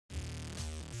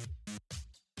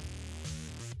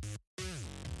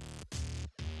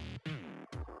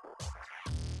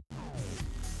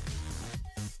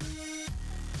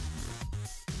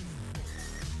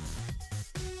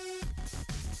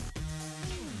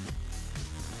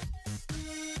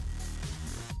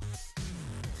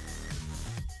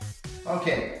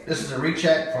Okay, this is a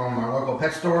recheck from our local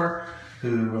pet store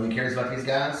who really cares about these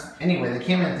guys. Anyway, they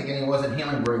came in thinking he wasn't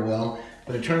healing very well,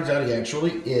 but it turns out he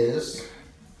actually is.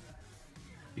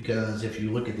 Because if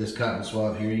you look at this cotton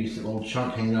swab here, you see a little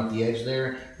chunk hanging off the edge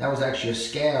there. That was actually a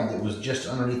scab that was just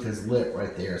underneath his lip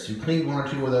right there. So you cleaned 1 or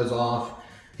 2 of those off,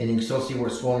 and you can still see where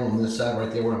it's swollen on this side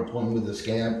right there where I'm pointing with the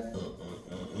scab.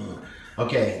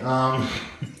 Okay,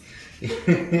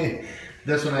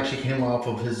 this one actually came off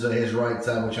of his right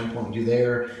side, which I'm pointing to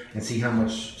there, and see how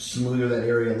much smoother that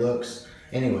area looks.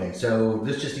 Anyway, so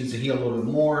this just needs to heal a little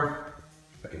bit more.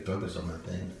 If I can focus on that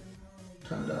thing.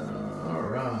 Ta-da! All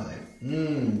right.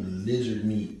 Lizard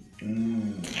meat.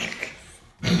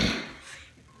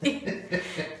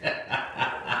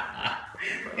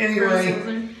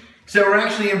 Anyway, so we're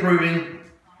actually improving.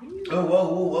 Oh, whoa,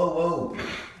 whoa, whoa, whoa.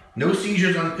 No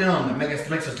seizures on film. That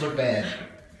makes us look bad.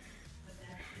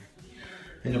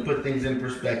 And to put things in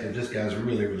perspective, this guy's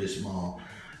really, really small.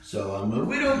 So I'm a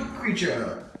widow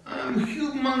creature. I'm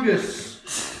humongous.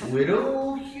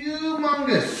 Widow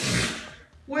humongous.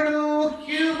 Widow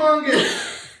humongous.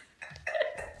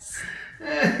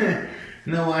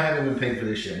 No, I haven't been paid for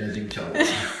this shit, as you can tell.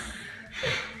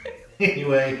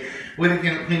 Anyway, we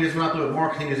can clean his mouth a little bit more,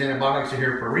 clean his antibiotics are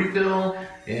here for a refill.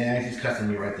 And he's cussing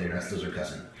me right there. Those are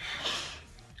cussing.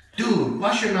 Dude,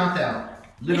 wash your mouth out.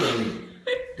 Literally.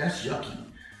 That's yucky.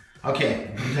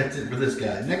 Okay, that's it for this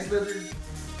guy. Next lizard.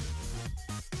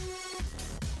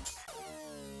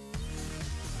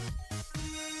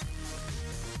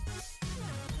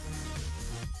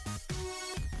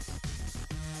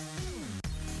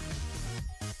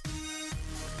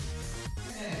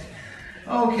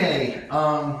 Okay,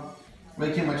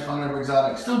 way too much fun over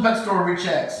exotic. Still pet store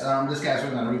rechecks. This guy's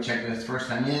really not a recheck, but it's first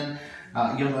time in.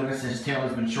 You'll notice that his tail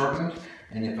has been shortened,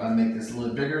 and if I make this a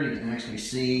little bigger, you can actually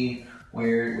see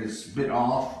where it was bit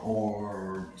off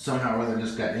or somehow or other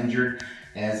just got injured.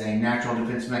 As a natural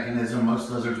defense mechanism, most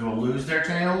lizards will lose their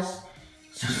tails.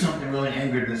 So something really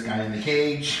angered this guy in the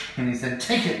cage, and he said,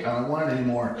 "Take it, I don't want it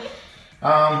anymore."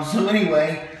 So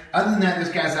anyway, other than that, this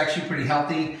guy's actually pretty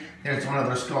healthy. There's one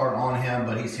other scar on him,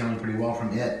 but he's healing pretty well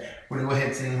from it. We're gonna go ahead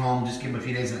and send him home, just give him a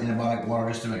few days of antibiotic water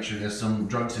just to make sure there's some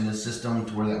drugs in his system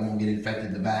to where that won't get infected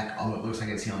in the back, although it looks like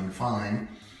it's healing fine.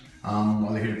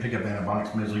 While they're here to pick up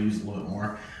antibiotics, may as well use it a little bit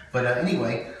more. But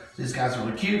anyway, these guys are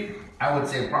really cute. I would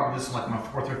say probably this is like my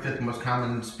 4th or 5th most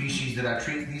common species that I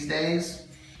treat these days.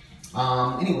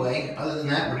 Anyway, other than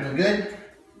that, we're doing good.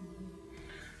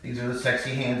 These are the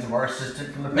sexy hands of our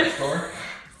assistant from the pet store.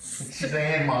 She's a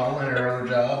hand model in her other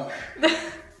job.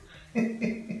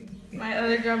 My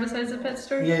other job besides the pet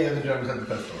store? Yeah, the other job besides the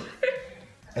pet store.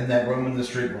 And that room in the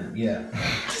street one, yeah.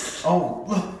 Oh,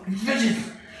 look, it's vicious.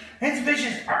 It's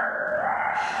vicious.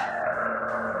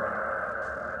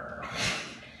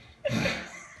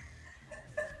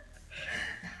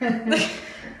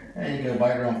 There you go,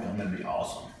 bite her on film, that'd be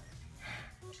awesome.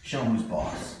 Show him who's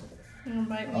boss. Don't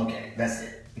bite me. Okay, that's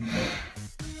it.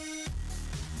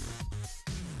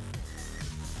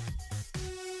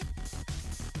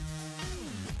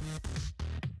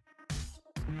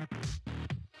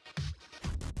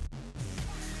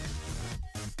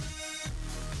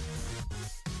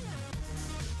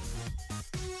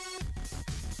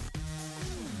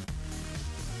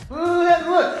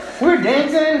 Look, we're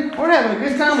dancing, we're having a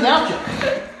good time without you.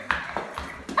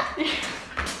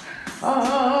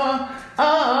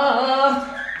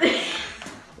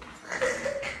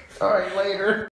 All right, later.